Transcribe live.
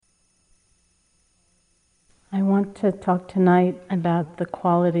I want to talk tonight about the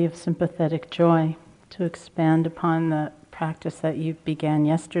quality of sympathetic joy, to expand upon the practice that you began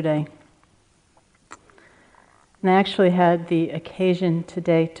yesterday. And I actually had the occasion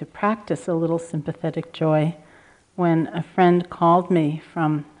today to practice a little sympathetic joy when a friend called me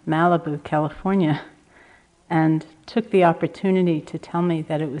from Malibu, California, and took the opportunity to tell me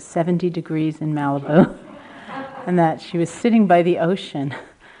that it was 70 degrees in Malibu and that she was sitting by the ocean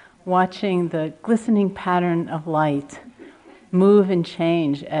watching the glistening pattern of light move and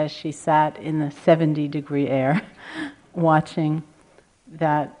change as she sat in the 70-degree air, watching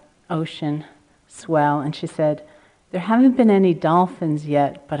that ocean swell. And she said, "There haven't been any dolphins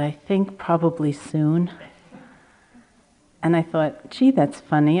yet, but I think probably soon." And I thought, gee, that's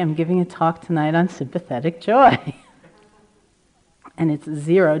funny. I'm giving a talk tonight on sympathetic joy. And it's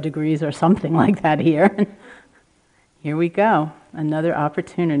 0 degrees or something like that here. Here we go, another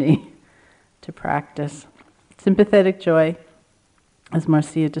opportunity to practice. Sympathetic joy, as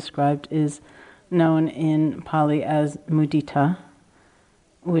Marcia described, is known in Pali as mudita,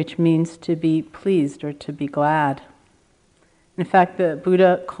 which means to be pleased or to be glad. In fact, the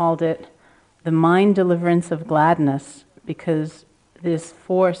Buddha called it the mind deliverance of gladness, because this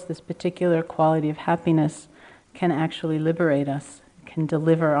force, this particular quality of happiness, can actually liberate us, can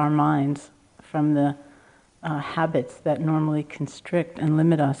deliver our minds from the habits that normally constrict and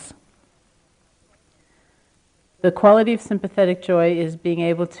limit us. The quality of sympathetic joy is being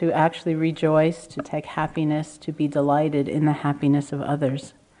able to actually rejoice, to take happiness, to be delighted in the happiness of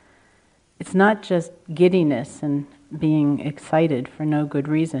others. It's not just giddiness and being excited for no good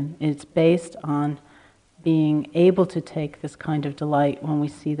reason. It's based on being able to take this kind of delight when we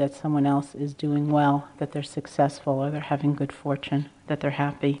see that someone else is doing well, that they're successful, or they're having good fortune, that they're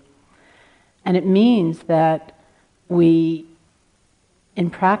happy. And it means that we, in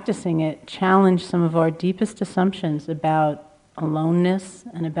practicing it, challenge some of our deepest assumptions about aloneness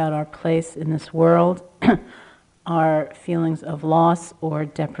and about our place in this world, our feelings of loss or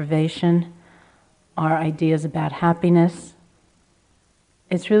deprivation, our ideas about happiness.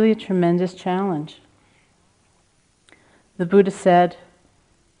 It's really a tremendous challenge. The Buddha said,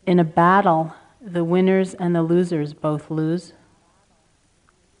 in a battle, the winners and the losers both lose.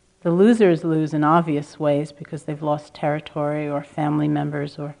 The losers lose in obvious ways because they've lost territory or family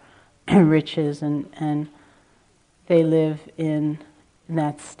members or riches, and they live in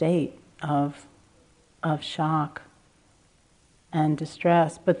that state of shock and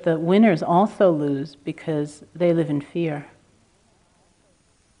distress. But the winners also lose because they live in fear,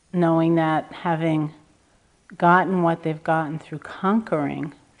 knowing that having gotten what they've gotten through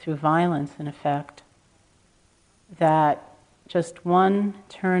conquering, through violence in effect, that just one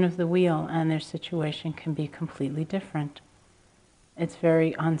turn of the wheel and their situation can be completely different. It's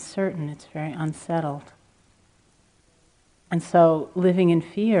very uncertain, it's very unsettled. And so living in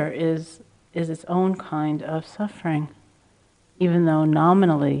fear is its own kind of suffering, even though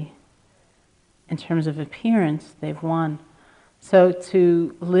nominally, in terms of appearance, they've won. So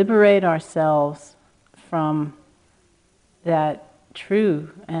to liberate ourselves from that true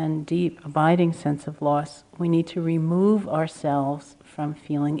and deep abiding sense of loss, we need to remove ourselves from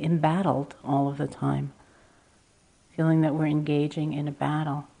feeling embattled all of the time, feeling that we're engaging in a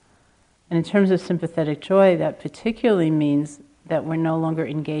battle. And in terms of sympathetic joy, that particularly means that we're no longer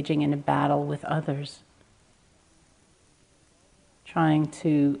engaging in a battle with others, trying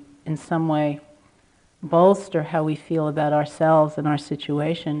to, in some way, bolster how we feel about ourselves and our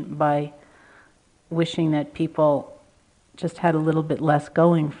situation by wishing that people just had a little bit less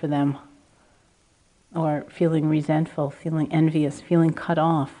going for them, or feeling resentful, feeling envious, feeling cut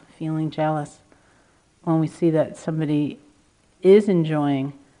off, feeling jealous, when we see that somebody is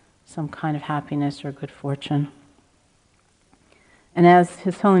enjoying some kind of happiness or good fortune. And as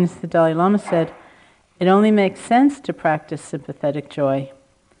His Holiness the Dalai Lama said, it only makes sense to practice sympathetic joy,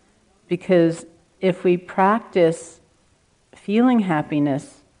 because if we practice feeling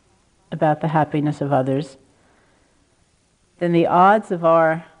happiness about the happiness of others, then the odds of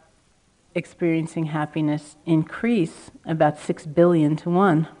our experiencing happiness increase about 6 billion to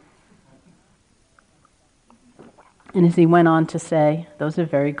 1. And as he went on to say, those are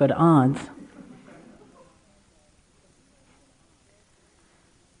very good odds.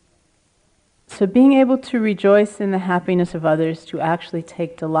 So being able to rejoice in the happiness of others, to actually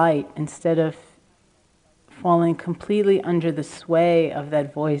take delight instead of falling completely under the sway of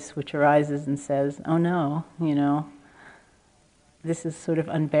that voice which arises and says, oh no, this is sort of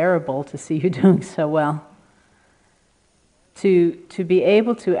unbearable to see you doing so well. To be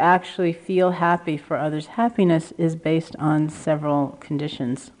able to actually feel happy for others' happiness is based on several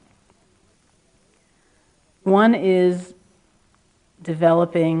conditions. One is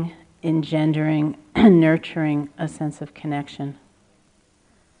developing, engendering, nurturing a sense of connection.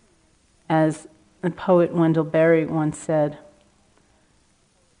 As the poet Wendell Berry once said,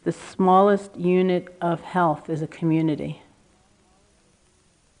 the smallest unit of health is a community.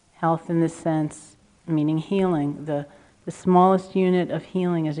 Health in this sense, meaning healing. The smallest unit of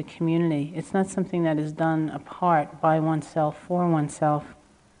healing is a community. It's not something that is done apart by oneself, for oneself.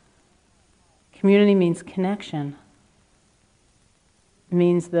 Community means connection. It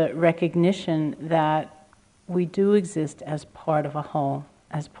means the recognition that we do exist as part of a whole,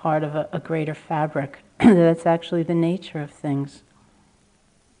 as part of a greater fabric. That's actually the nature of things.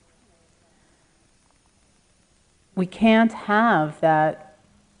 We can't have that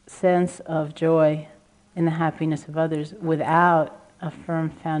sense of joy in the happiness of others without a firm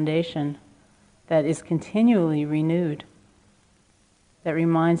foundation that is continually renewed, that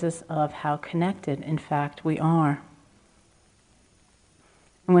reminds us of how connected, in fact, we are.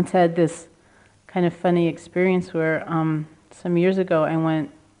 I once had this kind of funny experience where some years ago I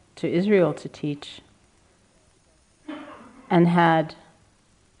went to Israel to teach and had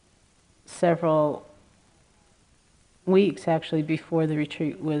several weeks actually before the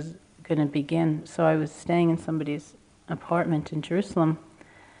retreat was going to begin. So I was staying in somebody's apartment in Jerusalem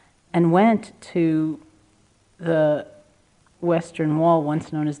and went to the Western Wall,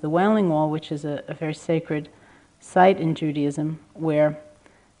 once known as the Wailing Wall, which is a very sacred site in Judaism where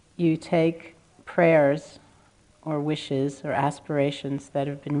you take prayers or wishes or aspirations that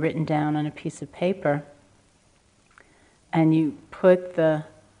have been written down on a piece of paper and you put the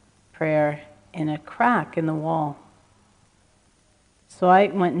prayer in a crack in the wall. So I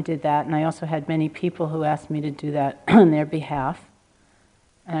went and did that, and I also had many people who asked me to do that on their behalf.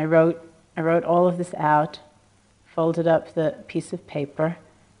 And I wrote all of this out, folded up the piece of paper,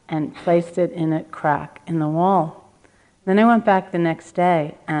 and placed it in a crack in the wall. Then I went back the next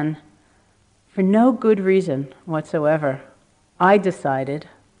day, and for no good reason whatsoever, I decided,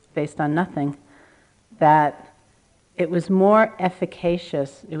 based on nothing, that it was more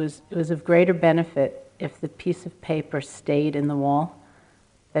efficacious, it was of greater benefit if the piece of paper stayed in the wall,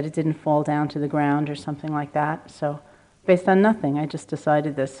 that it didn't fall down to the ground or something like that. So based on nothing, I just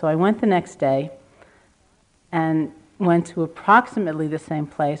decided this. So I went the next day and went to approximately the same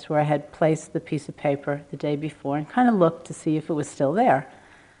place where I had placed the piece of paper the day before and kind of looked to see if it was still there.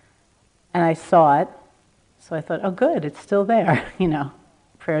 And I saw it, so I thought, oh good, it's still there,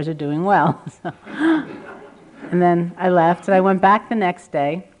 prayers are doing well. And then I left and I went back the next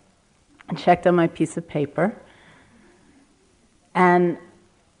day and checked on my piece of paper, and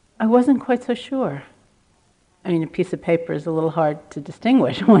I wasn't quite so sure. I mean, a piece of paper is a little hard to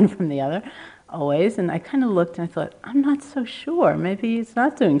distinguish one from the other, always, and I kind of looked and I thought, I'm not so sure. Maybe it's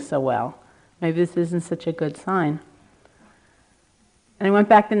not doing so well. Maybe this isn't such a good sign. And I went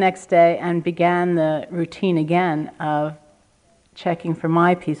back the next day and began the routine again of checking for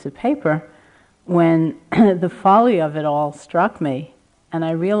my piece of paper when the folly of it all struck me, and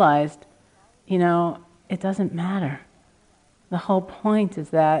I realized, it doesn't matter. The whole point is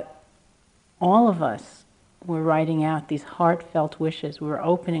that all of us were writing out these heartfelt wishes. We were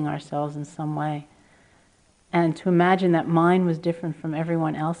opening ourselves in some way. And to imagine that mine was different from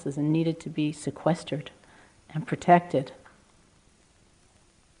everyone else's and needed to be sequestered and protected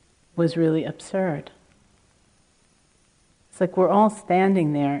was really absurd. It's like we're all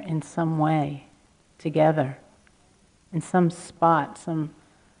standing there in some way together, in some spot, some,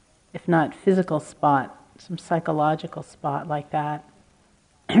 if not physical spot, some psychological spot like that,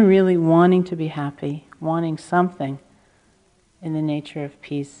 really wanting to be happy, wanting something in the nature of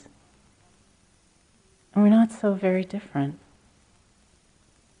peace. And we're not so very different.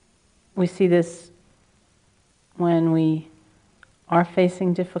 We see this when we are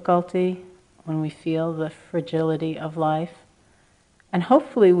facing difficulty, when we feel the fragility of life. And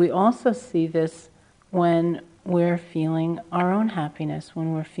hopefully we also see this when we're feeling our own happiness,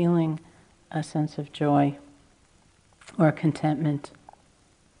 when we're feeling a sense of joy or contentment.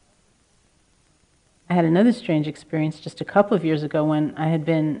 I had another strange experience just a couple of years ago when I had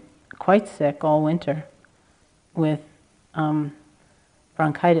been quite sick all winter with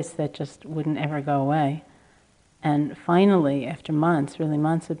bronchitis that just wouldn't ever go away. And finally, after months, really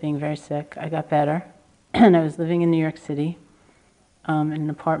months of being very sick, I got better. And I was living in New York City in an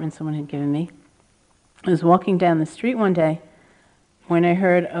apartment someone had given me. I was walking down the street one day when I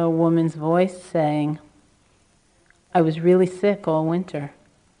heard a woman's voice saying, I was really sick all winter.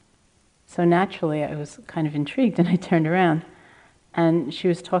 So naturally I was kind of intrigued and I turned around. And she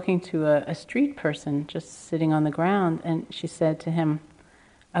was talking to a street person just sitting on the ground, and she said to him,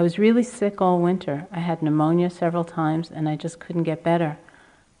 I was really sick all winter. I had pneumonia several times and I just couldn't get better.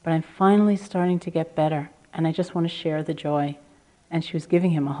 But I'm finally starting to get better and I just want to share the joy. And she was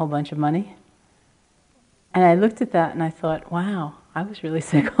giving him a whole bunch of money. And I looked at that and I thought, wow, I was really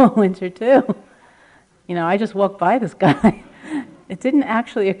sick all winter too. You know, I just walked by this guy. It didn't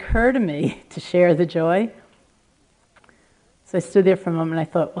actually occur to me to share the joy. So I stood there for a moment and I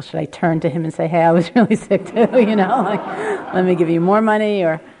thought, well, should I turn to him and say, hey, I was really sick too, you know, like, let me give you more money,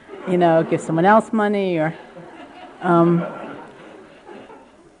 or, you know, give someone else money, or...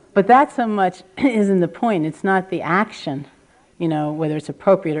 But that so much isn't the point. It's not the action, you know, whether it's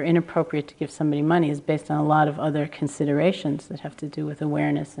appropriate or inappropriate to give somebody money is based on a lot of other considerations that have to do with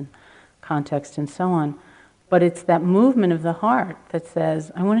awareness and context and so on. But it's that movement of the heart that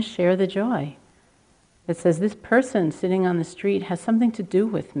says, I want to share the joy. That says, this person sitting on the street has something to do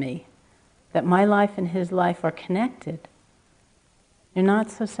with me, that my life and his life are connected. They're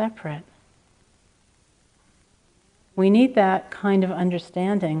not so separate. We need that kind of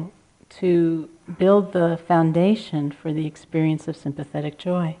understanding to build the foundation for the experience of sympathetic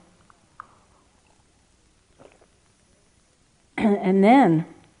joy. And then,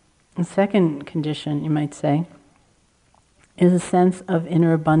 the second condition, you might say, is a sense of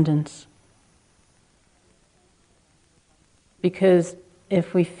inner abundance. Because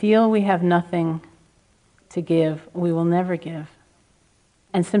if we feel we have nothing to give, we will never give.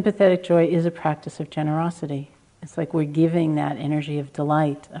 And sympathetic joy is a practice of generosity. It's like we're giving that energy of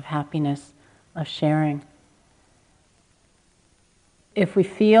delight, of happiness, of sharing. If we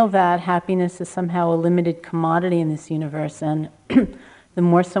feel that happiness is somehow a limited commodity in this universe, and the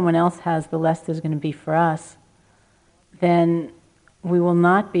more someone else has, the less there's going to be for us, then we will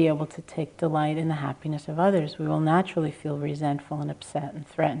not be able to take delight in the happiness of others. We will naturally feel resentful and upset and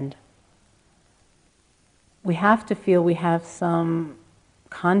threatened. We have to feel we have some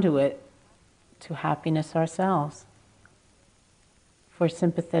conduit to happiness ourselves for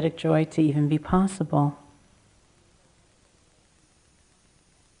sympathetic joy to even be possible.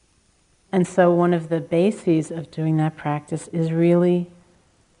 And so one of the bases of doing that practice is really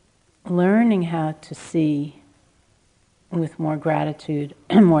learning how to see with more gratitude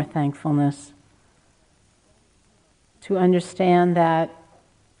and more thankfulness, to understand that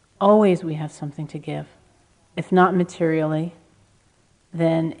always we have something to give. If not materially,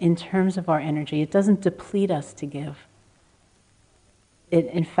 then in terms of our energy, it doesn't deplete us to give. It,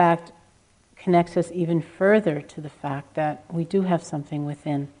 in fact, connects us even further to the fact that we do have something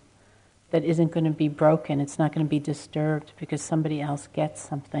within that isn't going to be broken. It's not going to be disturbed because somebody else gets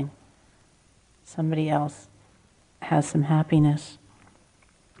something. Somebody else has some happiness.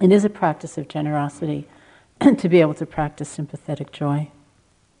 It is a practice of generosity to be able to practice sympathetic joy.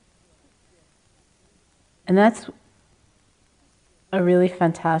 And that's a really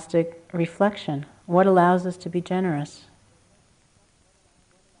fantastic reflection. What allows us to be generous?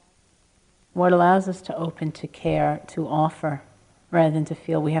 What allows us to open to care, to offer, rather than to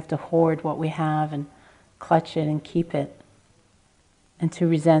feel we have to hoard what we have and clutch it and keep it, and to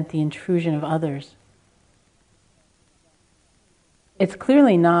resent the intrusion of others? It's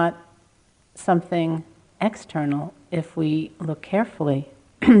clearly not something external if we look carefully.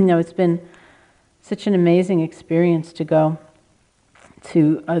 You know, it's been such an amazing experience to go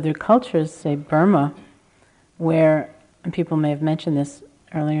to other cultures, say Burma, where, and people may have mentioned this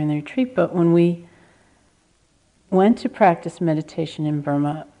earlier in the retreat, but when we went to practice meditation in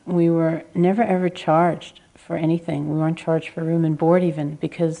Burma, we were never ever charged for anything. We weren't charged for room and board even,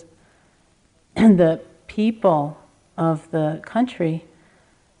 because the people of the country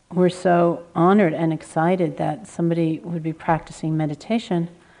were so honored and excited that somebody would be practicing meditation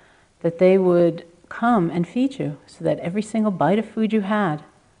that they would come and feed you, so that every single bite of food you had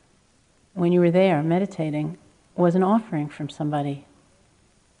when you were there meditating was an offering from somebody.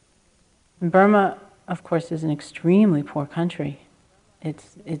 And Burma, of course, is an extremely poor country.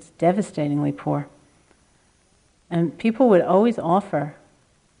 It's devastatingly poor. And people would always offer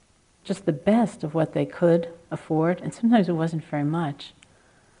just the best of what they could afford, and sometimes it wasn't very much.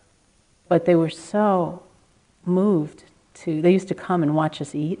 But they were so moved to, they used to come and watch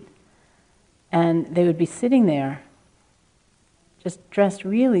us eat, and they would be sitting there, just dressed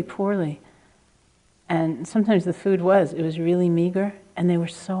really poorly. And sometimes the food was really meager, and they were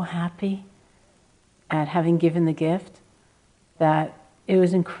so happy at having given the gift that it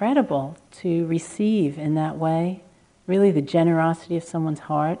was incredible to receive in that way, really the generosity of someone's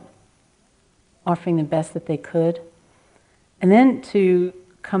heart, offering the best that they could. And then to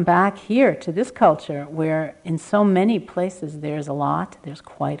come back here to this culture where in so many places there's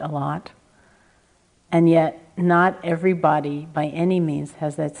quite a lot, and yet not everybody by any means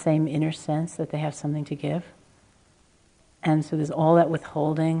has that same inner sense that they have something to give. And so there's all that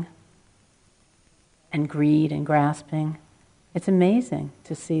withholding and greed and grasping. It's amazing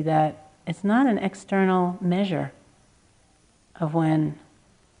to see that it's not an external measure of when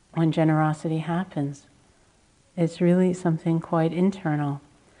generosity happens. It's really something quite internal.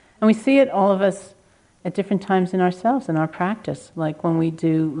 And we see it, all of us, at different times in ourselves, in our practice. Like when we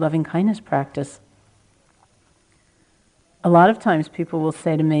do loving kindness practice, a lot of times people will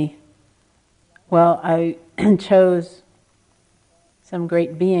say to me, well, I chose some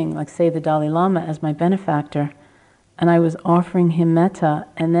great being, like say the Dalai Lama, as my benefactor, and I was offering him metta,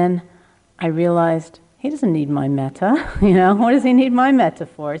 and then I realized he doesn't need my metta. What does he need my metta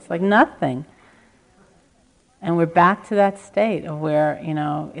for? It's like nothing. And we're back to that state of where,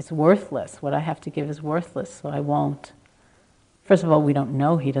 it's worthless. What I have to give is worthless, so I won't. First of all, we don't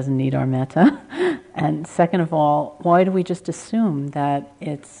know he doesn't need our metta. And second of all, why do we just assume that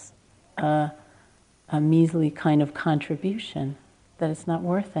it's a measly kind of contribution, that it's not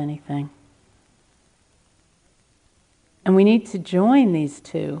worth anything? And we need to join these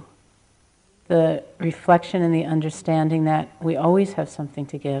two, the reflection and the understanding that we always have something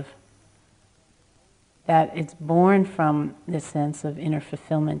to give, that it's born from this sense of inner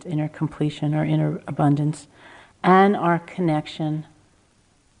fulfillment, inner completion, or inner abundance, and our connection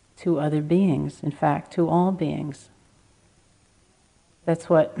to other beings, in fact, to all beings. That's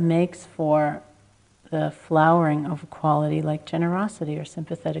what makes for the flowering of a quality like generosity or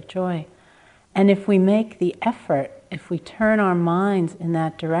sympathetic joy. And if we make the effort, if we turn our minds in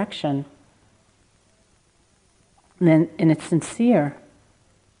that direction, and it's sincere,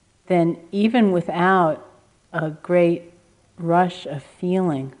 then even without a great rush of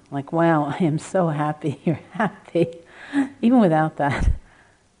feeling, like, wow, I am so happy, you're happy, even without that,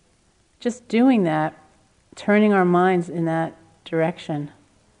 just doing that, turning our minds in that direction,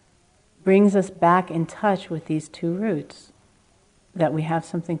 brings us back in touch with these two roots, that we have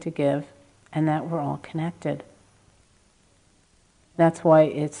something to give and that we're all connected. That's why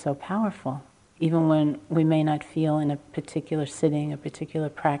it's so powerful. Even when we may not feel in a particular sitting, a particular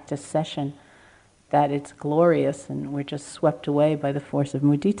practice session, that it's glorious and we're just swept away by the force of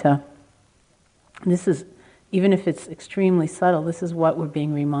mudita. This is, even if it's extremely subtle, this is what we're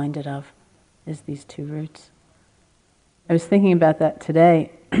being reminded of, is these two roots. I was thinking about that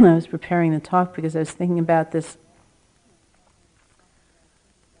today. I was preparing the talk because I was thinking about this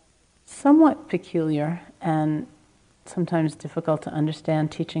somewhat peculiar and sometimes difficult to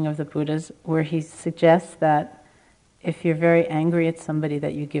understand teaching of the Buddha's, where he suggests that if you're very angry at somebody,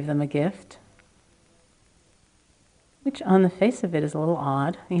 that you give them a gift, which on the face of it is a little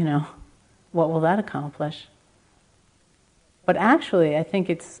odd, what will that accomplish? But actually, I think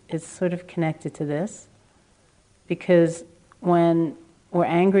it's sort of connected to this, because when we're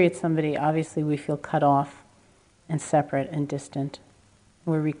angry at somebody, obviously we feel cut off and separate and distant.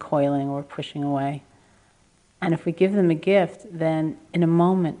 We're recoiling, we're pushing away. And if we give them a gift, then in a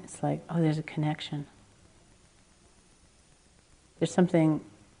moment it's like, oh, there's a connection. There's something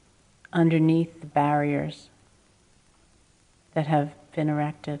underneath the barriers that have been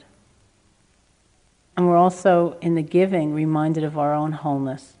erected. And we're also, in the giving, reminded of our own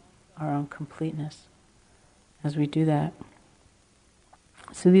wholeness, our own completeness, as we do that.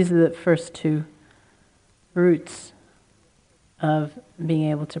 So these are the first two roots of being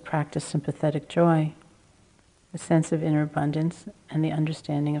able to practice sympathetic joy: the sense of inner abundance and the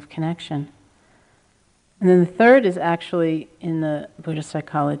understanding of connection. And then the third is actually, in the Buddhist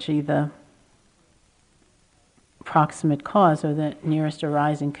psychology, the proximate cause, or the nearest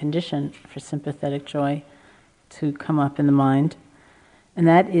arising condition for sympathetic joy to come up in the mind, and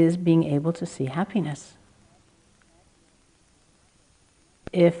that is being able to see happiness.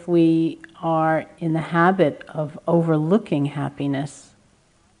 If we are in the habit of overlooking happiness,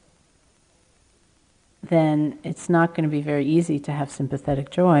 then it's not going to be very easy to have sympathetic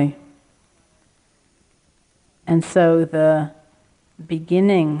joy. And so the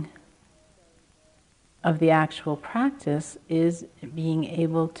beginning of the actual practice is being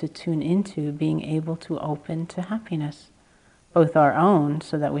able to tune into, being able to open to happiness, both our own,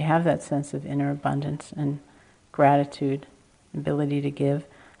 so that we have that sense of inner abundance and gratitude, ability to give,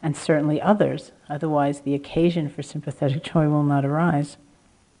 and certainly others. Otherwise, the occasion for sympathetic joy will not arise.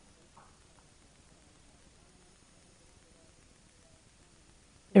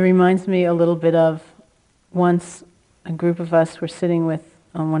 It reminds me a little bit of once a group of us were sitting with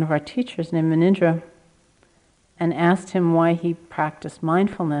one of our teachers named Manindra, and asked him why he practiced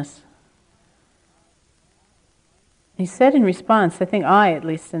mindfulness. He said in response, I think I at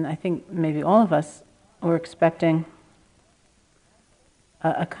least, and I think maybe all of us, we're expecting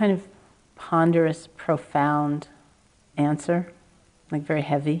a kind of ponderous, profound answer, like very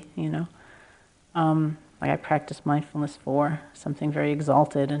heavy, like I practice mindfulness for something very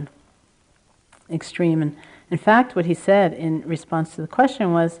exalted and extreme. And in fact, what he said in response to the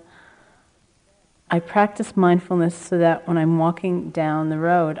question was, I practice mindfulness so that when I'm walking down the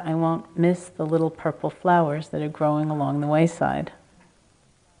road, I won't miss the little purple flowers that are growing along the wayside.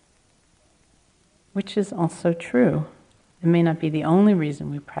 Which is also true. It may not be the only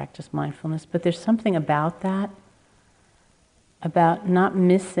reason we practice mindfulness, but there's something about that, about not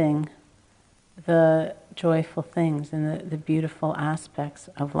missing the joyful things and the beautiful aspects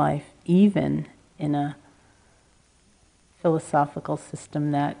of life, even in a philosophical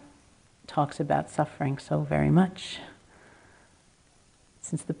system that talks about suffering so very much.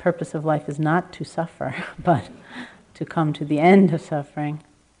 Since the purpose of life is not to suffer, but to come to the end of suffering,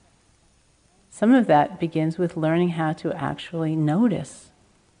 some of that begins with learning how to actually notice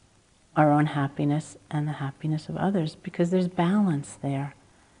our own happiness and the happiness of others, because there's balance there.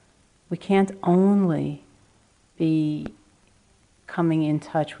 We can't only be coming in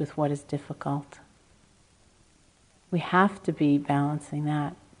touch with what is difficult. We have to be balancing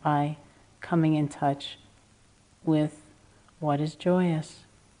that by coming in touch with what is joyous.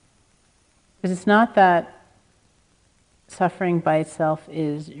 Because it's not that suffering by itself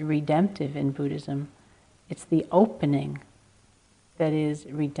is redemptive in Buddhism. It's the opening that is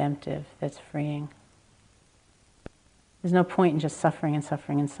redemptive, that's freeing. There's no point in just suffering and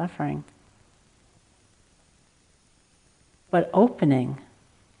suffering and suffering. But opening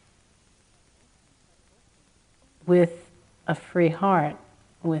with a free heart,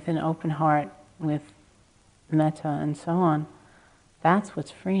 with an open heart, with metta and so on, that's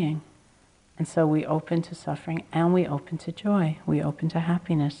what's freeing. And so we open to suffering and we open to joy, we open to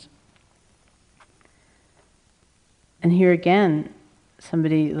happiness. And here again,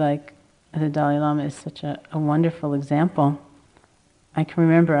 somebody like the Dalai Lama is such a wonderful example. I can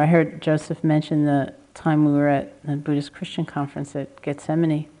remember, I heard Joseph mention the time we were at the Buddhist Christian conference at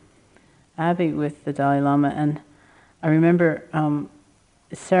Gethsemane Abbey with the Dalai Lama, and I remember the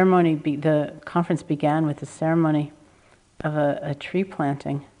conference began with a ceremony of a tree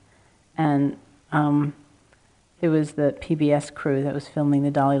planting, and there was the PBS crew that was filming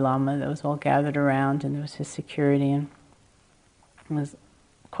the Dalai Lama that was all gathered around, and there was his security, and there was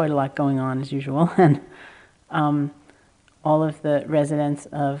quite a lot going on as usual, and all of the residents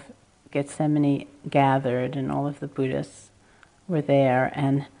of Gethsemane gathered, and all of the Buddhists were there,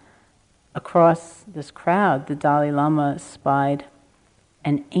 and across this crowd, the Dalai Lama spied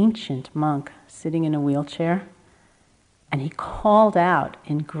an ancient monk sitting in a wheelchair, and he called out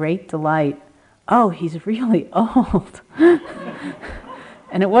in great delight, "Oh, he's really old."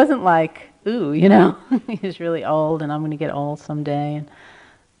 And it wasn't like, ooh, he's really old and I'm going to get old someday. And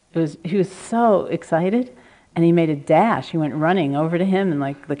he was so excited, and he made a dash. He went running over to him, and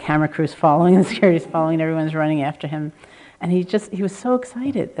like the camera crew's following, the security's following, and everyone's running after him. And he was so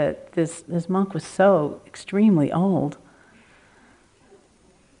excited that this monk was so extremely old.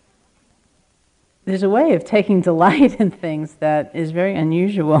 There's a way of taking delight in things that is very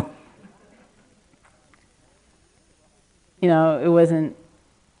unusual. It wasn't,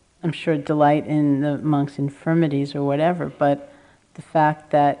 I'm sure, delight in the monk's infirmities or whatever, but the fact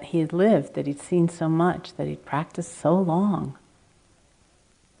that he had lived, that he'd seen so much, that he'd practiced so long.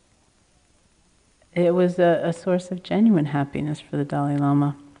 It was a source of genuine happiness for the Dalai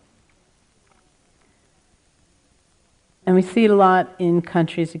Lama. And we see it a lot in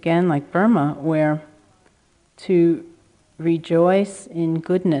countries, again, like Burma, where to rejoice in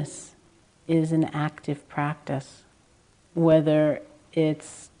goodness is an active practice, whether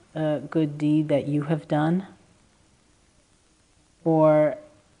it's a good deed that you have done, or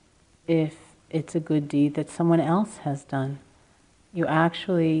if it's a good deed that someone else has done. You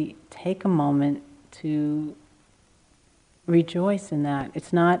actually take a moment to rejoice in that.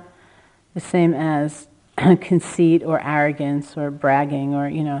 It's not the same as conceit or arrogance or bragging or,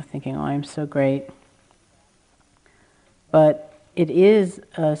 thinking, oh, I'm so great. But it is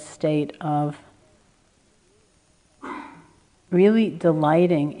a state of really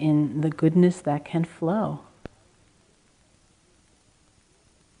delighting in the goodness that can flow.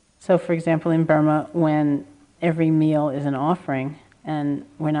 So, for example, in Burma, when every meal is an offering and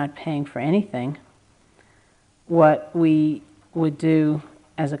we're not paying for anything, what we would do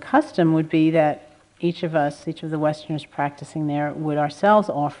as a custom would be that each of the Westerners practicing there, would ourselves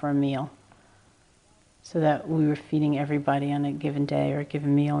offer a meal so that we were feeding everybody on a given day or a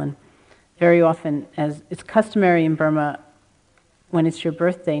given meal. And very often, as it's customary in Burma, when it's your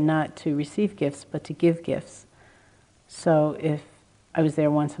birthday, not to receive gifts, but to give gifts. So if I was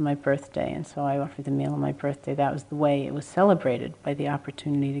there once on my birthday, and so I offered the meal on my birthday, that was the way it was celebrated, by the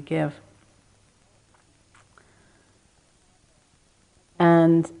opportunity to give.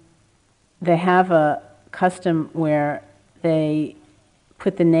 And they have a custom where they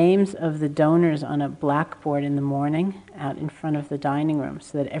put the names of the donors on a blackboard in the morning out in front of the dining room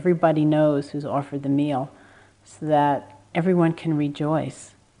so that everybody knows who's offered the meal, so that everyone can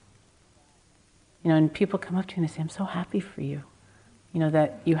rejoice. And people come up to you and they say, I'm so happy for you,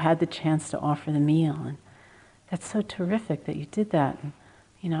 that you had the chance to offer the meal, and that's so terrific that you did that,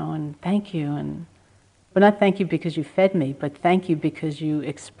 and thank you, but not thank you because you fed me, but thank you because you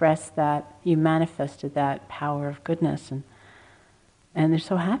expressed that, you manifested that power of goodness, and they're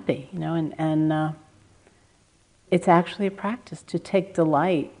so happy, and it's actually a practice to take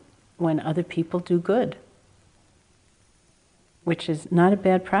delight when other people do good, which is not a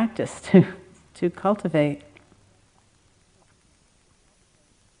bad practice to cultivate.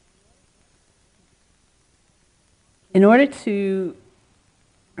 In order to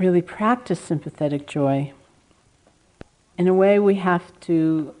really practice sympathetic joy, in a way we have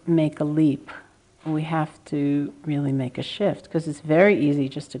to make a leap. We have to really make a shift, because it's very easy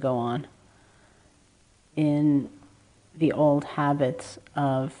just to go on in the old habits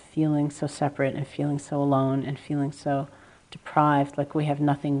of feeling so separate and feeling so alone and feeling so deprived, like we have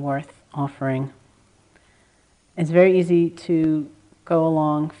nothing worth offering. It's very easy to go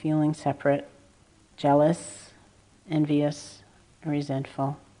along feeling separate, jealous, envious,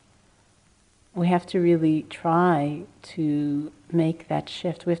 resentful. We have to really try to make that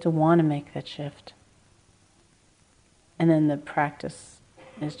shift. We have to want to make that shift. And then the practice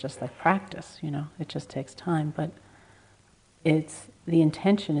is just like practice, it just takes time. But it's the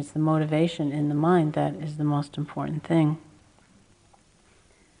intention, it's the motivation in the mind that is the most important thing.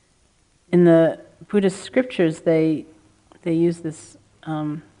 In the Buddhist scriptures, they use this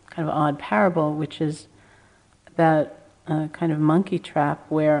kind of odd parable, which is about a kind of monkey trap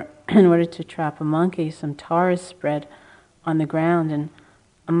where, in order to trap a monkey, some tar is spread on the ground, and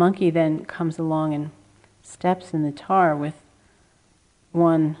a monkey then comes along and steps in the tar with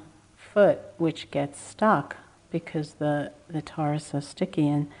one foot, which gets stuck because the tar is so sticky.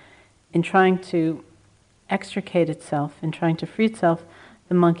 And in trying to extricate itself, in trying to free itself,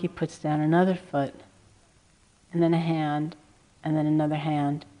 the monkey puts down another foot, and then a hand, and then another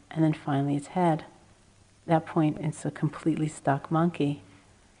hand, and then finally its head. At that point, it's a completely stuck monkey.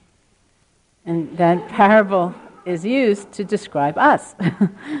 And that parable is used to describe us.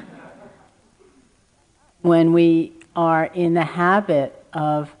 When we are in the habit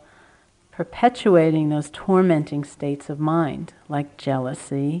of perpetuating those tormenting states of mind, like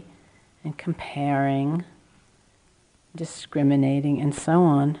jealousy and comparing, discriminating, and so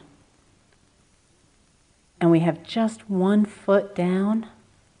on, and we have just one foot down,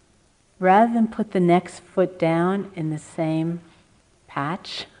 rather than put the next foot down in the same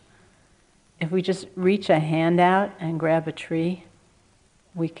patch, if we just reach a hand out and grab a tree,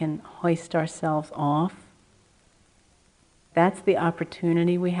 we can hoist ourselves off. That's the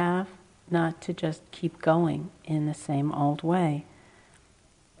opportunity we have, not to just keep going in the same old way,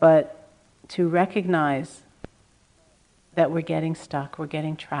 but to recognize that we're getting stuck, we're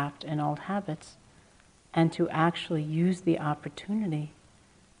getting trapped in old habits, and to actually use the opportunity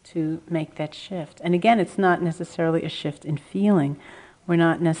to make that shift. And again, it's not necessarily a shift in feeling. We're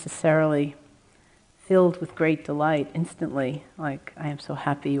not necessarily filled with great delight instantly, like, I am so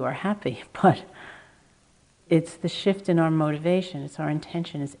happy you are happy, but it's the shift in our motivation, it's our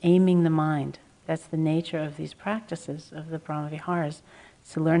intention, it's aiming the mind. That's the nature of these practices of the Brahmaviharas,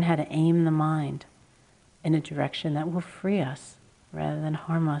 to learn how to aim the mind in a direction that will free us rather than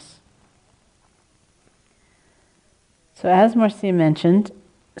harm us. So as Marcia mentioned,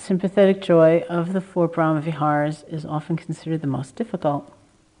 sympathetic joy of the four Brahmaviharas is often considered the most difficult.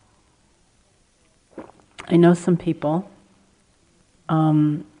 I know some people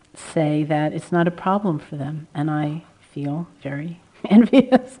say that it's not a problem for them, and I feel very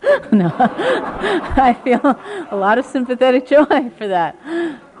envious. No, I feel a lot of sympathetic joy for that,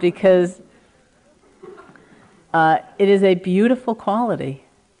 because it is a beautiful quality.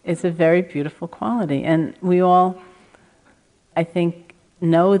 It's a very beautiful quality, and we all, I think,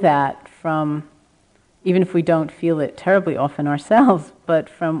 know that from, even if we don't feel it terribly often ourselves, but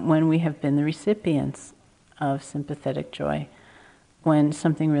from when we have been the recipients of sympathetic joy. When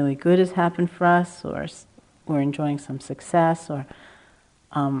something really good has happened for us, or we're enjoying some success, or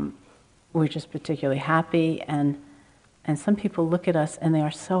we're just particularly happy, and And some people look at us and they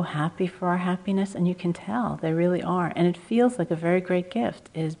are so happy for our happiness, and you can tell they really are. And it feels like a very great gift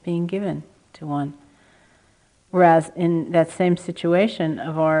is being given to one. Whereas in that same situation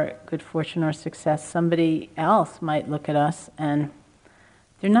of our good fortune or success, somebody else might look at us and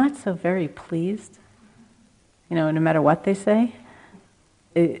they're not so very pleased. No matter what they say,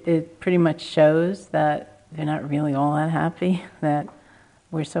 it pretty much shows that they're not really all that happy, that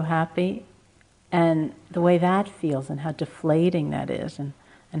we're so happy. And the way that feels and how deflating that is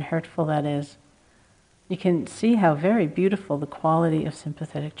and hurtful that is, you can see how very beautiful the quality of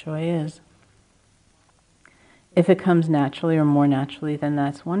sympathetic joy is. If it comes naturally or more naturally, then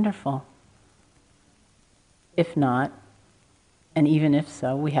that's wonderful. If not, and even if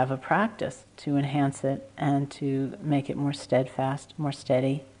so, we have a practice to enhance it and to make it more steadfast, more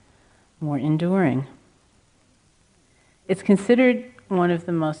steady, more enduring. It's considered one of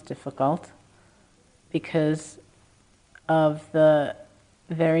the most difficult because of the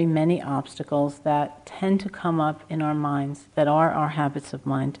very many obstacles that tend to come up in our minds, that are our habits of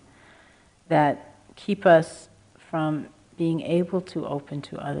mind, that keep us from being able to open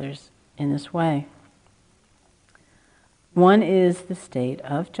to others in this way. One is the state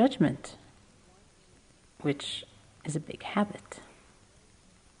of judgment, which is a big habit.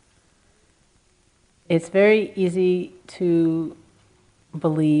 It's very easy to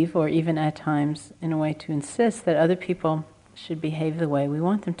believe, or even at times in a way to insist, that other people should behave the way we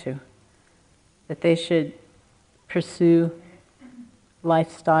want them to, that they should pursue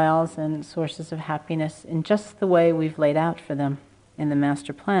lifestyles and sources of happiness in just the way we've laid out for them in the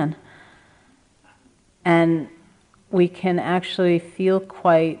master plan. And we can actually feel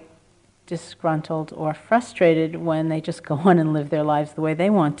quite disgruntled or frustrated when they just go on and live their lives the way they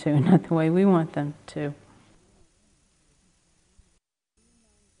want to, not the way we want them to.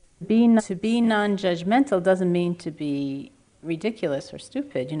 To be non-judgmental doesn't mean to be ridiculous or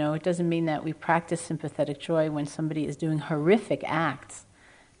stupid. It doesn't mean that we practice sympathetic joy when somebody is doing horrific acts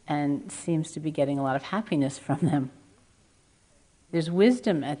and seems to be getting a lot of happiness from them. There's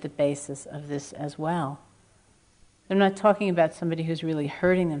wisdom at the basis of this as well. I'm not talking about somebody who's really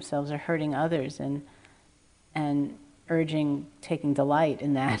hurting themselves or hurting others and taking delight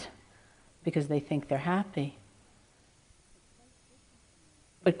in that because they think they're happy.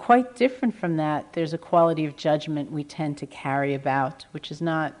 But quite different from that, there's a quality of judgment we tend to carry about, which is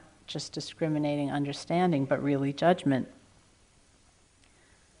not just discriminating understanding, but really judgment,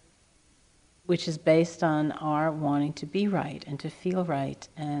 which is based on our wanting to be right and to feel right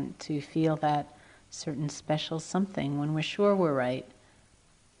and to feel that certain special something when we're sure we're right.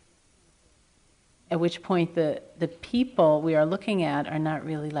 At which point the people we are looking at are not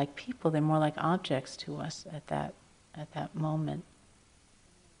really like people, they're more like objects to us at that moment.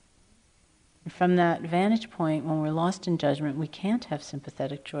 And from that vantage point, when we're lost in judgment, we can't have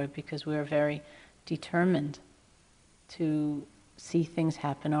sympathetic joy because we are very determined to see things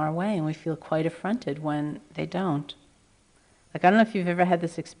happen our way, and we feel quite affronted when they don't. Like, I don't know if you've ever had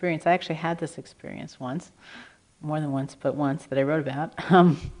this experience. I actually had this experience once, more than once, but once, that I wrote about,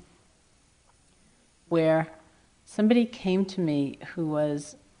 where somebody came to me who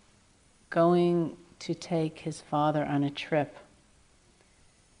was going to take his father on a trip,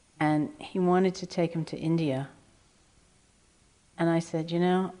 and he wanted to take him to India. And I said,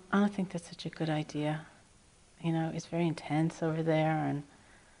 I don't think that's such a good idea. It's very intense over there, and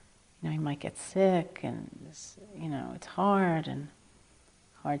he might get sick, and it's hard, and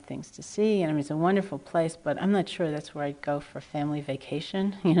hard things to see. And it's a wonderful place, but I'm not sure that's where I'd go for a family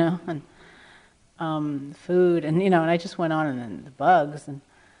vacation, and food, and and I just went on, and then the bugs,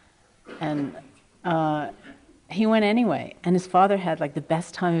 and he went anyway. And his father had like the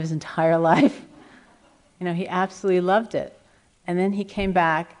best time of his entire life. He absolutely loved it. And then he came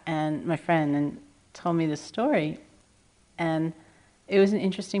back, and my friend, and told me this story, and it was an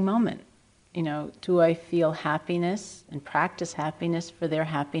interesting moment. Do I feel happiness and practice happiness for their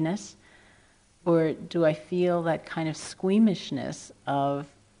happiness? Or do I feel that kind of squeamishness of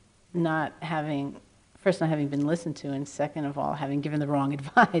not having been listened to, and second of all, having given the wrong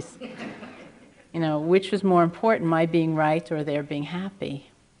advice? Which was more important, my being right or their being happy?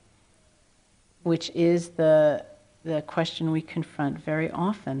 Which is the question we confront very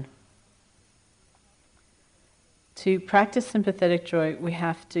often. To practice sympathetic joy, we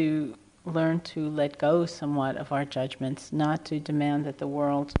have to learn to let go somewhat of our judgments, not to demand that the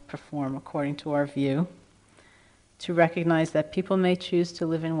world perform according to our view, to recognize that people may choose to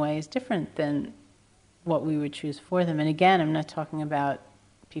live in ways different than what we would choose for them. And again, I'm not talking about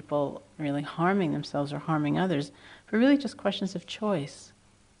people really harming themselves or harming others, but really just questions of choice.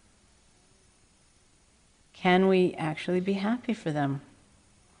 can we actually be happy for them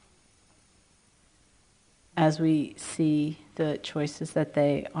as we see the choices that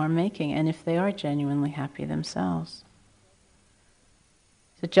they are making, and if they are genuinely happy themselves?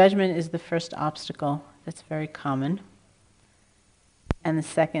 So judgment is the first obstacle that's very common. And the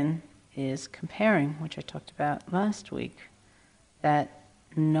second is comparing, which I talked about last week. That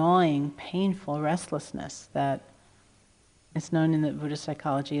gnawing, painful restlessness that is known in the Buddhist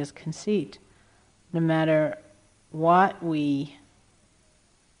psychology as conceit. No matter what we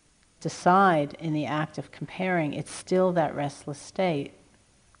decide in the act of comparing, it's still that restless state,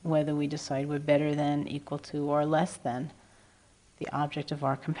 whether we decide we're better than, equal to, or less than the object of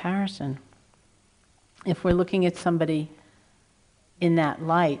our comparison. If we're looking at somebody in that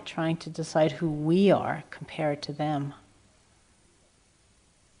light, trying to decide who we are compared to them,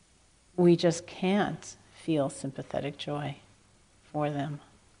 we just can't feel sympathetic joy for them.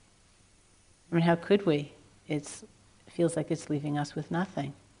 I mean, how could we? It feels like it's leaving us with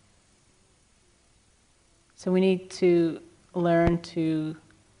nothing. So we need to learn to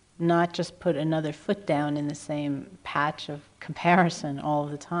not just put another foot down in the same patch of comparison all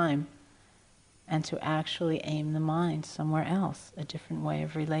the time, and to actually aim the mind somewhere else, a different way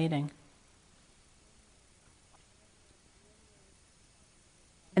of relating.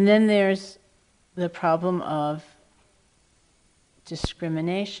 And then there's the problem of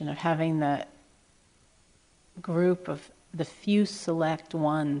discrimination, of having that group of the few select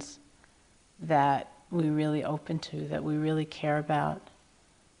ones that we really open to, that we really care about,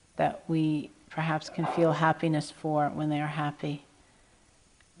 that we perhaps can feel happiness for when they are happy.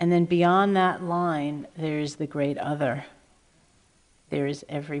 And then beyond that line, there is the great other. There is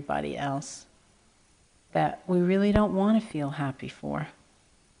everybody else that we really don't want to feel happy for.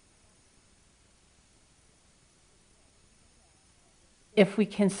 If we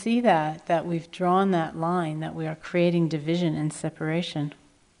can see that we've drawn that line, that we are creating division and separation,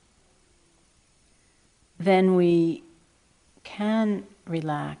 then we can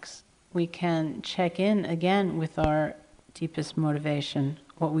relax. We can check in again with our deepest motivation,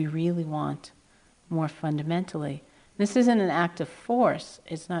 what we really want more fundamentally. This isn't an act of force.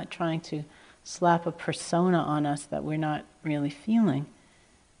 It's not trying to slap a persona on us that we're not really feeling.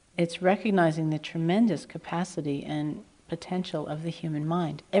 It's recognizing the tremendous capacity and potential of the human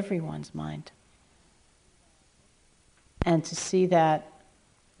mind, everyone's mind. And to see that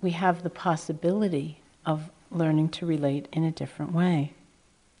we have the possibility of learning to relate in a different way.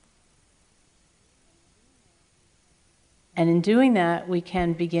 And in doing that, we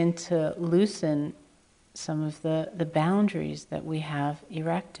can begin to loosen some of the boundaries that we have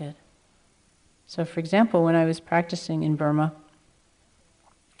erected. So for example, when I was practicing in Burma,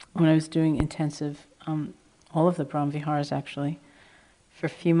 when I was doing intensive, all of the Brahmaviharas actually, for a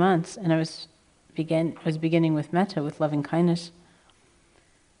few months, and I was beginning with metta, with loving kindness,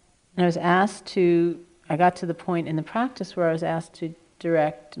 and I got to the point in the practice where I was asked to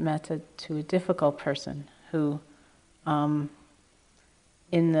direct metta to a difficult person who,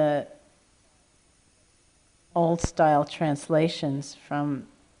 in the old style translations from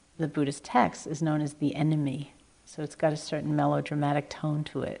the Buddhist texts, is known as the enemy. So it's got a certain melodramatic tone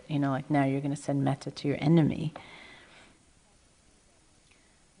to it, like now you're going to send metta to your enemy.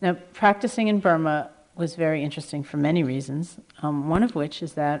 Now, practicing in Burma was very interesting for many reasons, one of which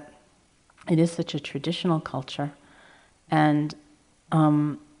is that it is such a traditional culture, and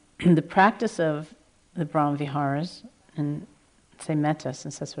the practice of the Brahmaviharas, and say metta,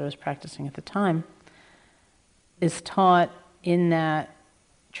 since that's what I was practicing at the time, is taught in that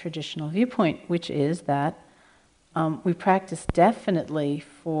traditional viewpoint, which is that we practice definitely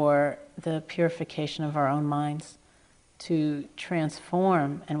for the purification of our own minds, to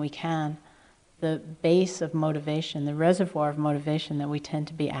transform, and we can, the base of motivation, the reservoir of motivation that we tend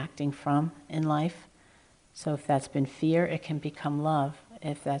to be acting from in life. So if that's been fear, it can become love.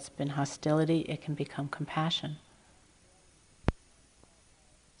 If that's been hostility, it can become compassion.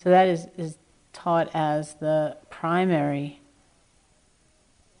 So that is taught as the primary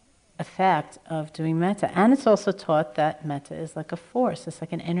effect of doing metta. And it's also taught that metta is like a force, it's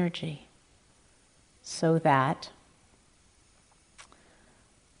like an energy. So that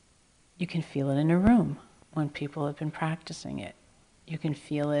you can feel it in a room when people have been practicing it. You can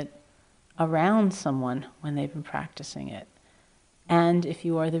feel it around someone when they've been practicing it. And if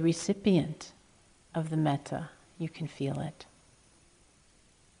you are the recipient of the metta, you can feel it.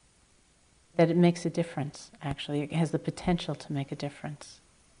 That it makes a difference, actually. It has the potential to make a difference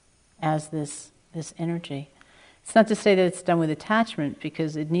as this energy. It's not to say that it's done with attachment,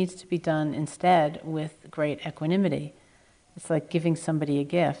 because it needs to be done instead with great equanimity. It's like giving somebody a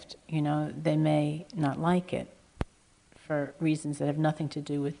gift. They may not like it for reasons that have nothing to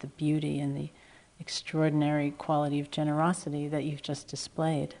do with the beauty and the extraordinary quality of generosity that you've just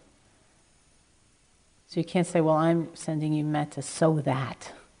displayed. So you can't say, well, I'm sending you metta so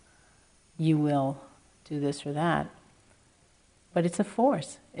that you will do this or that. But it's a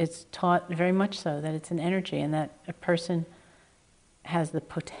force. It's taught very much so that it's an energy and that a person has the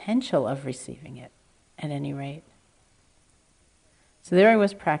potential of receiving it at any rate. So there I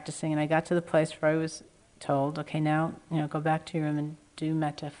was practicing, and I got to the place where I was told, okay, now go back to your room and do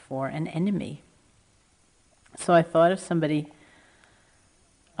metta for an enemy. So I thought of somebody,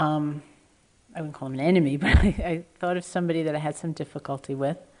 I wouldn't call him an enemy, but I thought of somebody that I had some difficulty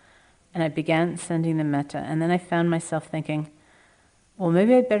with, and I began sending them metta, and then I found myself thinking, well,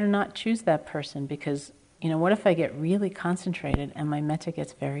 maybe I'd better not choose that person because, what if I get really concentrated and my metta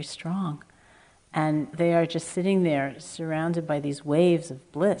gets very strong? And they are just sitting there surrounded by these waves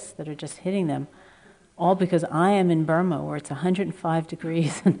of bliss that are just hitting them, all because I am in Burma where it's 105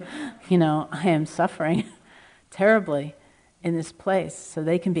 degrees and, I am suffering terribly in this place. So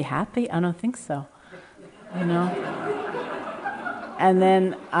they can be happy? I don't think so, And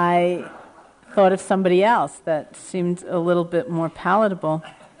then I thought of somebody else that seemed a little bit more palatable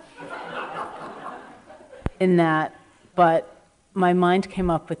in that, but my mind came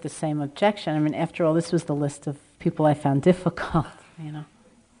up with the same objection. I mean, after all, this was the list of people I found difficult,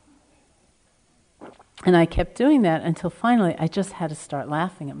 And I kept doing that until finally I just had to start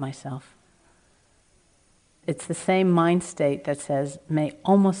laughing at myself. It's the same mind state that says, may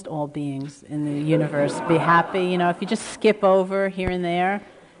almost all beings in the universe be happy. If you just skip over here and there,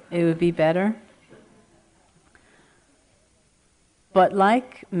 it would be better. But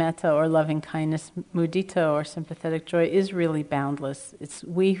like metta or loving kindness, mudita or sympathetic joy is really boundless. It's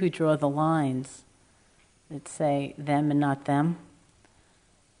we who draw the lines that say them and not them.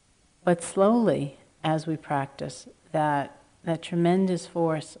 But slowly, as we practice, that tremendous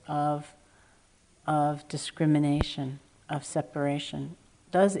force of discrimination, of separation,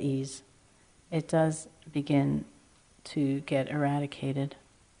 does ease. It does begin to get eradicated.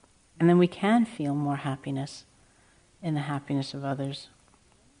 And then we can feel more happiness in the happiness of others.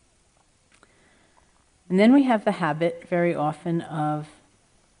 And then we have the habit very often of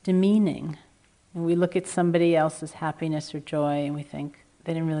demeaning. And we look at somebody else's happiness or joy and we think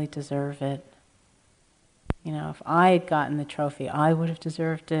they didn't really deserve it. If I had gotten the trophy, I would have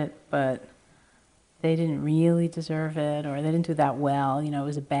deserved it, but they didn't really deserve it, or they didn't do that well, it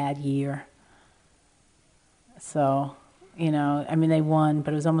was a bad year. So, they won,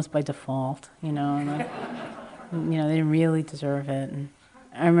 but it was almost by default, and they didn't really deserve it. And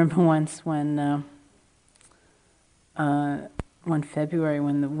I remember once when, one February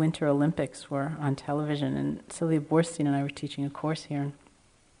when the Winter Olympics were on television, and Sylvia Borstein and I were teaching a course here.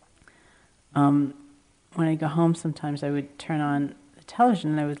 When I go home sometimes I would turn on the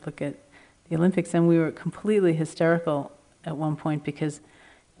television and I would look at the Olympics, and we were completely hysterical at one point because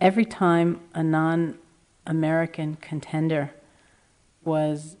every time a non-American contender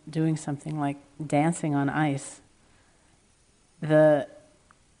was doing something like dancing on ice, the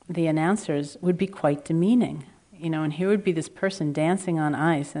announcers would be quite demeaning, and here would be this person dancing on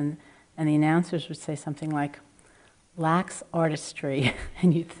ice, and the announcers would say something like, lacks artistry,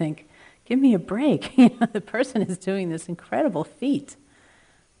 and you'd think, give me a break, the person is doing this incredible feat,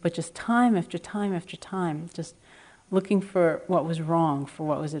 but just time after time after time, just looking for what was wrong, for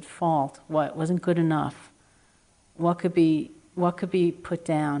what was at fault, what wasn't good enough, what could be put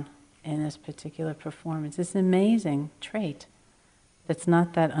down in this particular performance. It's an amazing trait that's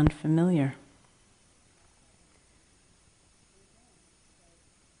not that unfamiliar.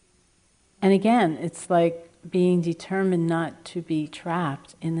 And again, it's like being determined not to be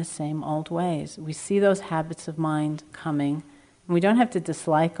trapped in the same old ways. We see those habits of mind coming, and we don't have to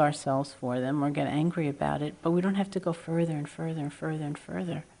dislike ourselves for them or get angry about it, but we don't have to go further and further and further and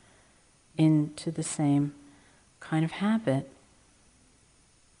further into the same kind of habit.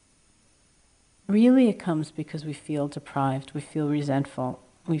 Really it comes because we feel deprived, we feel resentful,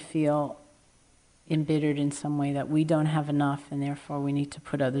 we feel embittered in some way that we don't have enough and therefore we need to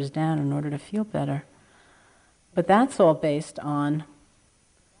put others down in order to feel better. But that's all based on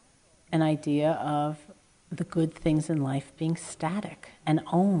an idea of the good things in life being static and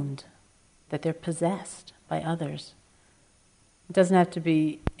owned, that they're possessed by others. It doesn't have to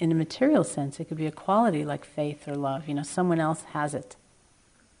be in a material sense, it could be a quality like faith or love. Someone else has it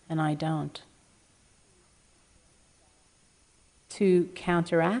and I don't. To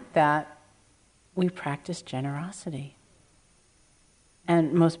counteract that, we practice generosity.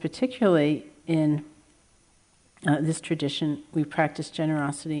 And most particularly in this tradition, we practice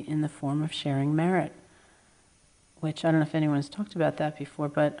generosity in the form of sharing merit, which I don't know if anyone's talked about that before,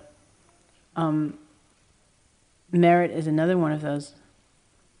 but merit is another one of those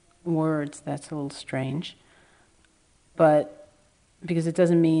words that's a little strange, but because it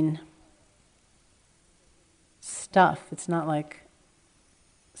doesn't mean stuff. It's not like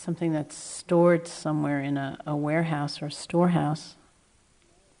something that's stored somewhere in a warehouse or storehouse.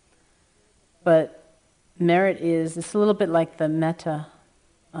 But merit is, it's a little bit like the metta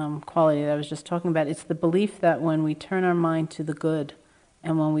quality that I was just talking about. It's the belief that when we turn our mind to the good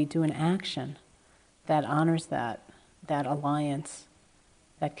and when we do an action that honors that alliance,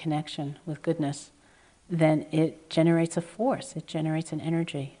 that connection with goodness, then it generates a force, it generates an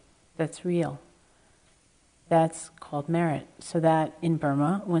energy that's real. That's called merit. So that in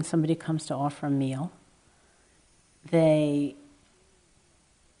Burma, when somebody comes to offer a meal, they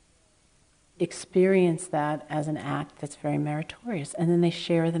experience that as an act that's very meritorious. And then they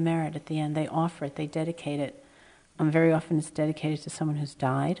share the merit at the end. They offer it, they dedicate it. Very often it's dedicated to someone who's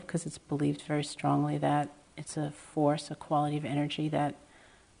died, because it's believed very strongly that it's a force, a quality of energy that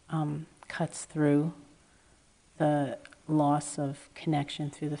cuts through the loss of connection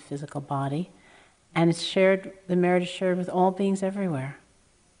through the physical body. And it's shared, the merit is shared with all beings everywhere.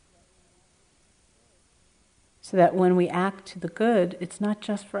 So that when we act to the good, it's not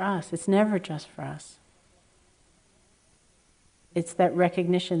just for us. It's never just for us. It's that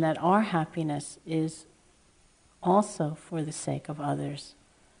recognition that our happiness is also for the sake of others.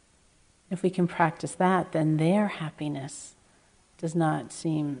 If we can practice that, then their happiness does not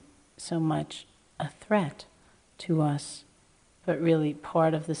seem so much a threat to us, but really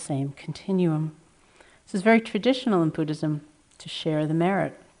part of the same continuum. This is very traditional in Buddhism, to share the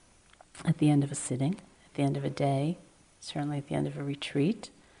merit at the end of a sitting, at the end of a day, certainly at the end of a retreat,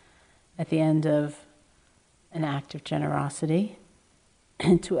 at the end of an act of generosity,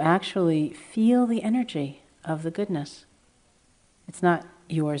 and to actually feel the energy of the goodness. It's not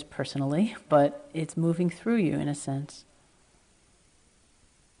yours personally, but it's moving through you in a sense.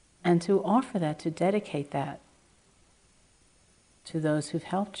 And to offer that, to dedicate that to those who've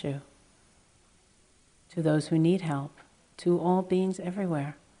helped you, to those who need help, to all beings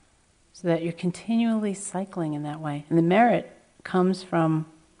everywhere, so that you're continually cycling in that way. And the merit comes from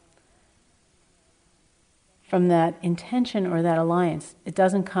that intention or that alliance. It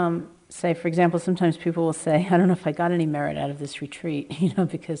doesn't come, say, for example, sometimes people will say, I don't know if I got any merit out of this retreat,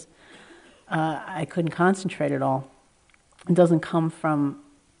 because I couldn't concentrate at all. It doesn't come from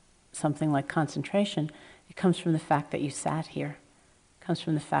something like concentration. It comes from the fact that you sat here. It comes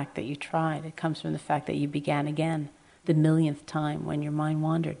from the fact that you tried. It comes from the fact that you began again, the millionth time when your mind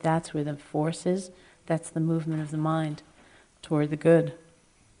wandered. That's where the force is. That's the movement of the mind toward the good.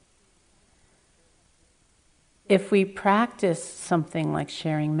 If we practice something like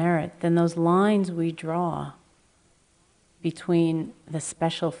sharing merit, then those lines we draw between the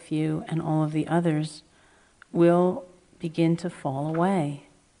special few and all of the others will begin to fall away.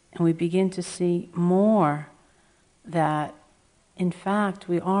 And we begin to see more that, in fact,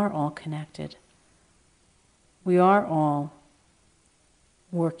 we are all connected. We are all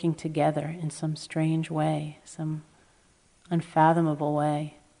working together in some strange way, some unfathomable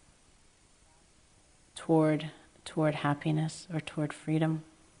way toward happiness or toward freedom.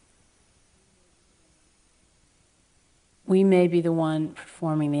 We may be the one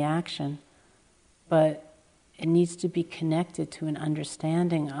performing the action, but it needs to be connected to an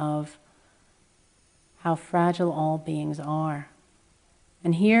understanding of how fragile all beings are.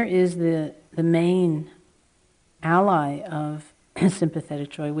 And here is the main ally of sympathetic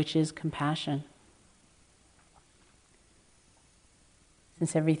joy, which is compassion.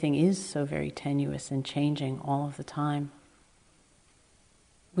 Since everything is so very tenuous and changing all of the time,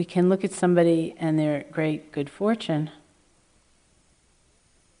 we can look at somebody and their great good fortune,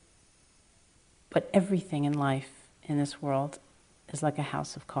 but everything in life in this world is like a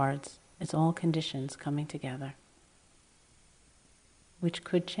house of cards. It's all conditions coming together, which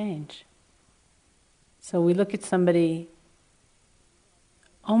could change. So we look at somebody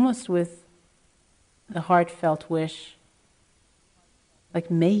almost with the heartfelt wish, like,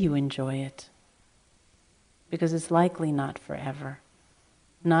 may you enjoy it, because it's likely not forever,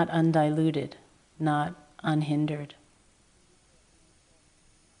 not undiluted, not unhindered.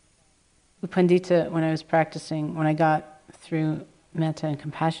 U Pandita, when I got through metta and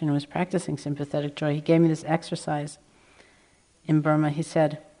compassion and was practicing sympathetic joy, he gave me this exercise in Burma. He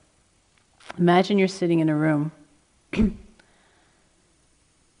said, imagine you're sitting in a room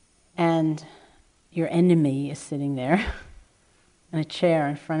and your enemy is sitting there in a chair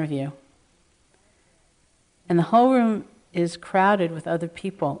in front of you. and the whole room is crowded with other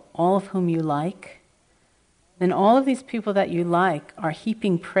people, all of whom you like, then all of these people that you like are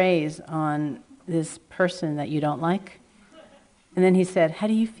heaping praise on this person that you don't like. And then he said, "How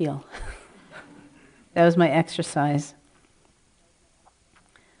do you feel?" That was my exercise.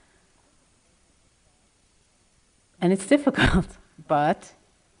 And it's difficult, but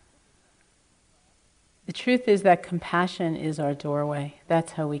the truth is that compassion is our doorway.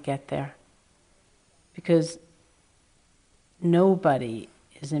 That's how we get there. Because nobody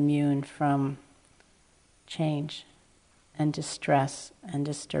is immune from change and distress and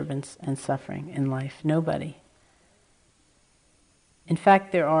disturbance and suffering in life. Nobody. In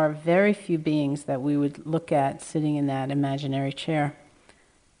fact, there are very few beings that we would look at sitting in that imaginary chair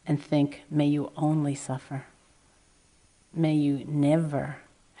and think, may you only suffer. May you never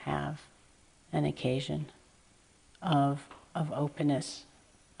have an occasion of openness,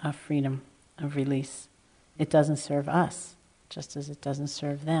 of freedom, of release. It doesn't serve us, just as it doesn't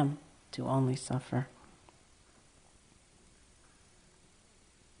serve them to only suffer.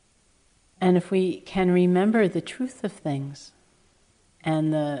 And if we can remember the truth of things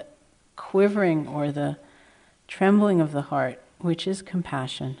and the quivering or the trembling of the heart, which is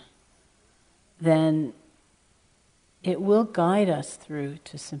compassion, then it will guide us through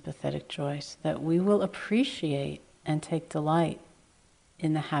to sympathetic joy, so that we will appreciate and take delight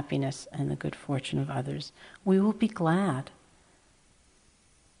in the happiness and the good fortune of others. We will be glad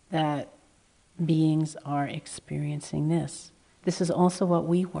that beings are experiencing this. This is also what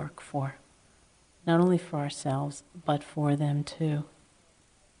we work for, not only for ourselves, but for them too.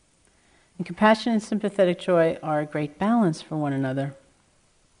 And compassion and sympathetic joy are a great balance for one another.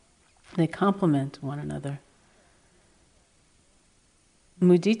 They complement one another.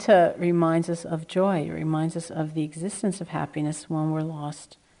 Mudita reminds us of joy. It reminds us of the existence of happiness when we're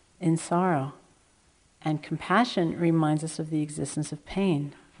lost in sorrow. And compassion reminds us of the existence of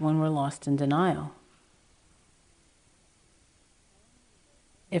pain when we're lost in denial.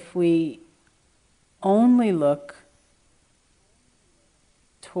 If we only look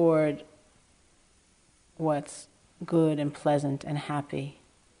toward what's good and pleasant and happy,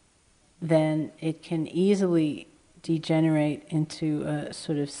 then it can easily degenerate into a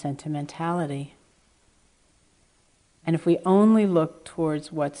sort of sentimentality. And if we only look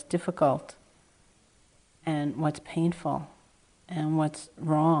towards what's difficult and what's painful and what's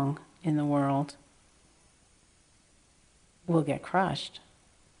wrong in the world, we'll get crushed.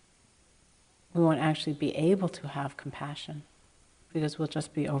 We won't actually be able to have compassion because we'll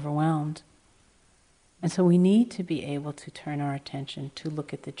just be overwhelmed. And so we need to be able to turn our attention to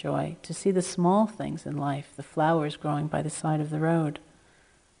look at the joy, to see the small things in life, the flowers growing by the side of the road,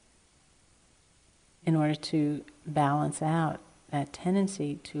 in order to balance out that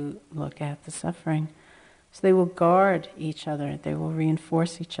tendency to look at the suffering. So they will guard each other, they will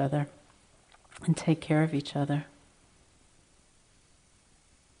reinforce each other, and take care of each other.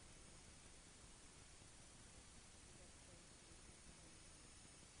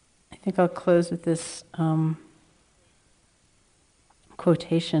 I think I'll close with this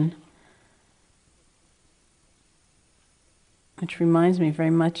quotation, which reminds me very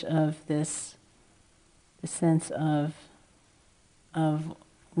much of the sense of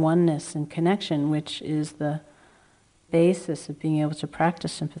oneness and connection, which is the basis of being able to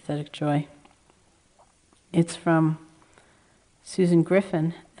practice sympathetic joy. It's from Susan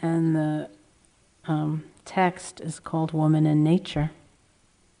Griffin, and the text is called Woman and Nature.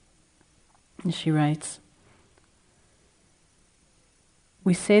 And she writes,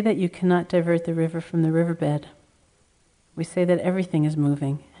 "We say that you cannot divert the river from the riverbed. We say that everything is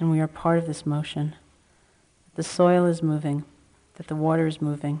moving, and we are part of this motion. That the soil is moving, that the water is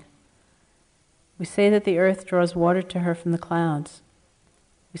moving. We say that the earth draws water to her from the clouds.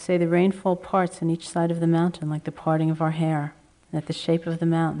 We say the rainfall parts on each side of the mountain like the parting of our hair, and that the shape of the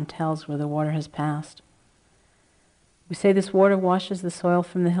mountain tells where the water has passed. We say this water washes the soil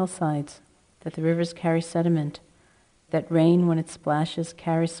from the hillsides, that the rivers carry sediment, that rain, when it splashes,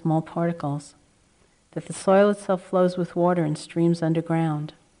 carries small particles, that the soil itself flows with water in streams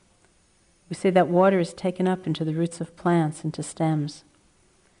underground. We say that water is taken up into the roots of plants, into stems,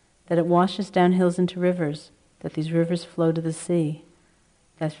 that it washes down hills into rivers, that these rivers flow to the sea,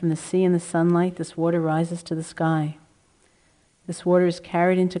 that from the sea and the sunlight this water rises to the sky. This water is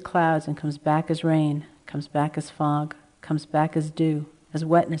carried into clouds and comes back as rain, comes back as fog, comes back as dew, as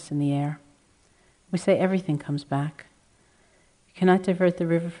wetness in the air. We say everything comes back. You cannot divert the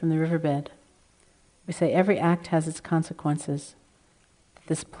river from the riverbed. We say every act has its consequences. That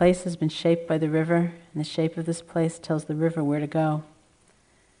this place has been shaped by the river, and the shape of this place tells the river where to go.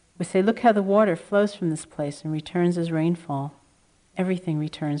 We say, look how the water flows from this place and returns as rainfall. Everything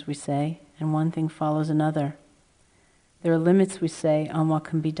returns, we say, and one thing follows another. There are limits, we say, on what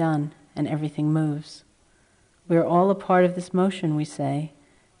can be done, and everything moves. We are all a part of this motion, we say,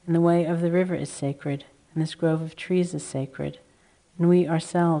 and the way of the river is sacred, and this grove of trees is sacred, and we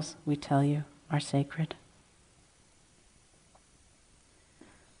ourselves, we tell you, are sacred.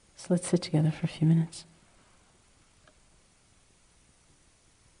 So let's sit together for a few minutes.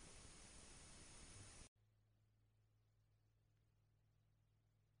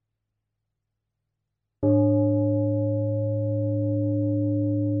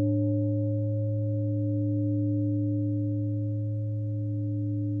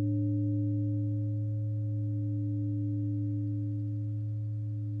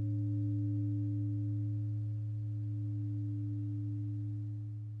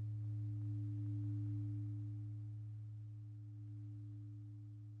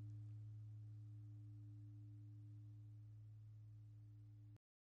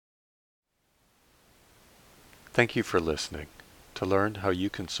 Thank you for listening. To learn how you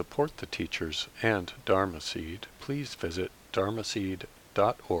can support the teachers and Dharma Seed, please visit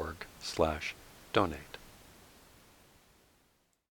dharmaseed.org/donate.